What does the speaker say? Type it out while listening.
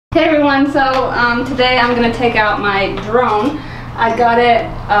Hey everyone, so today I'm going to take out my drone. I got it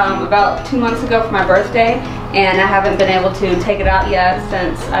about 2 months ago for my birthday, and I haven't been able to take it out yet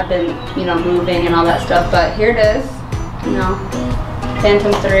since I've been, moving and all that stuff, but here it is,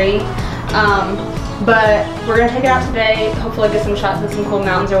 Phantom 3. But we're going to take it out today, hopefully get some shots of some cool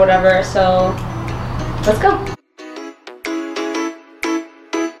mountains or whatever, so let's go.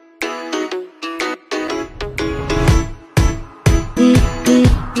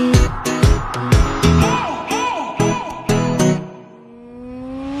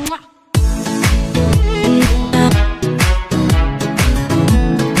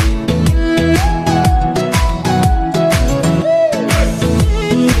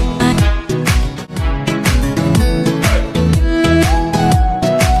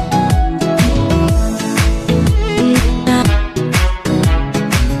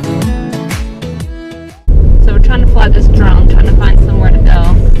 This drone, trying to find somewhere to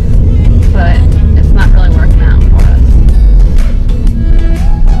go, but it's not really working out for us.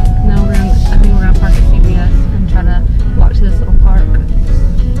 Now I think we're gonna park at CVS and try to walk to this little park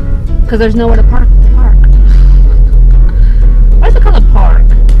because there's nowhere to park. Why is it called a park?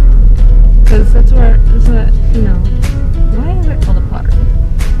 Because that's where why is it called a park?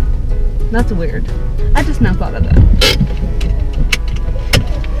 That's weird. I just now thought of that.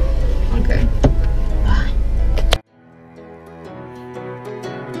 Okay.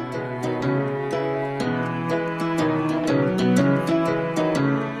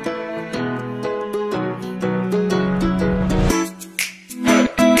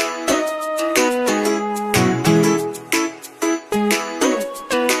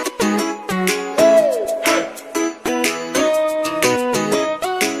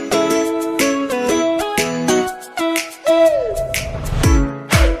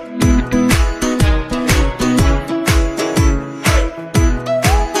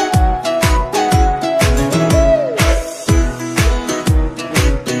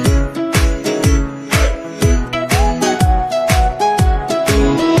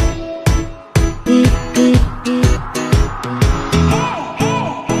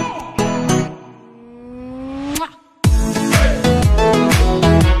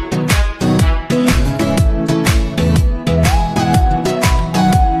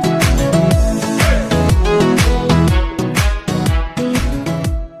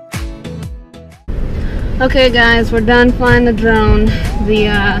 Okay guys, we're done flying the drone. The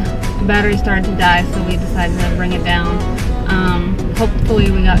battery started to die, so we decided to bring it down. Hopefully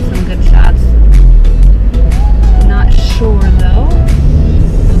we got some good shots. Not sure though,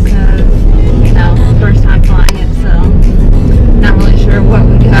 because, first time flying it, so not really sure what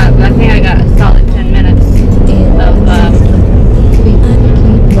we got, but I think I got a solid 10 minutes of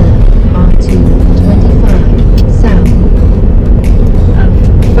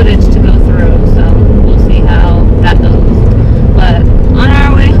footage to go through, so we'll see how that goes. But on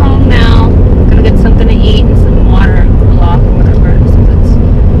our way home now, gonna get something to eat and some water cool off or whatever, since it's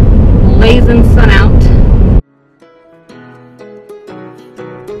blazing sun out.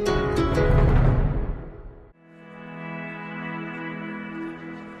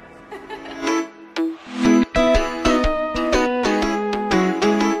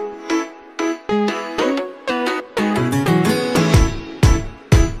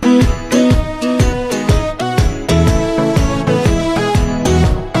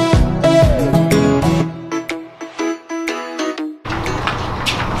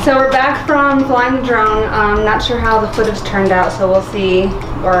 So we're back from flying the drone. Not sure how the footage turned out, so we'll see,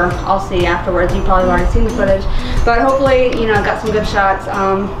 or I'll see afterwards. You probably already seen the footage, but hopefully, got some good shots.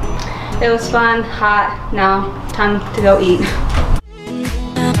 It was fun, hot. Now time to go eat.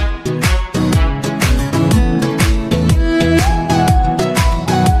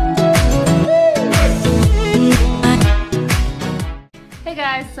 Hey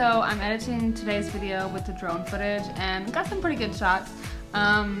guys, so I'm editing today's video with the drone footage and got some pretty good shots.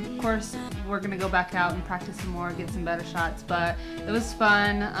 Of course, we're gonna go back out and practice some more, get some better shots, but it was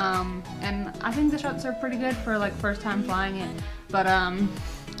fun, and I think the shots are pretty good for like first time flying it. But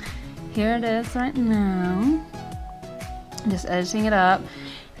here it is right now, just editing it up,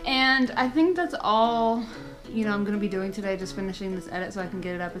 and I think that's all I'm gonna be doing today, just finishing this edit so I can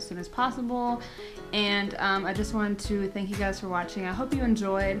get it up as soon as possible. And I just wanted to thank you guys for watching. I hope you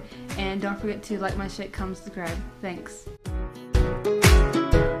enjoyed, and don't forget to like my shit, comment, subscribe. Thanks.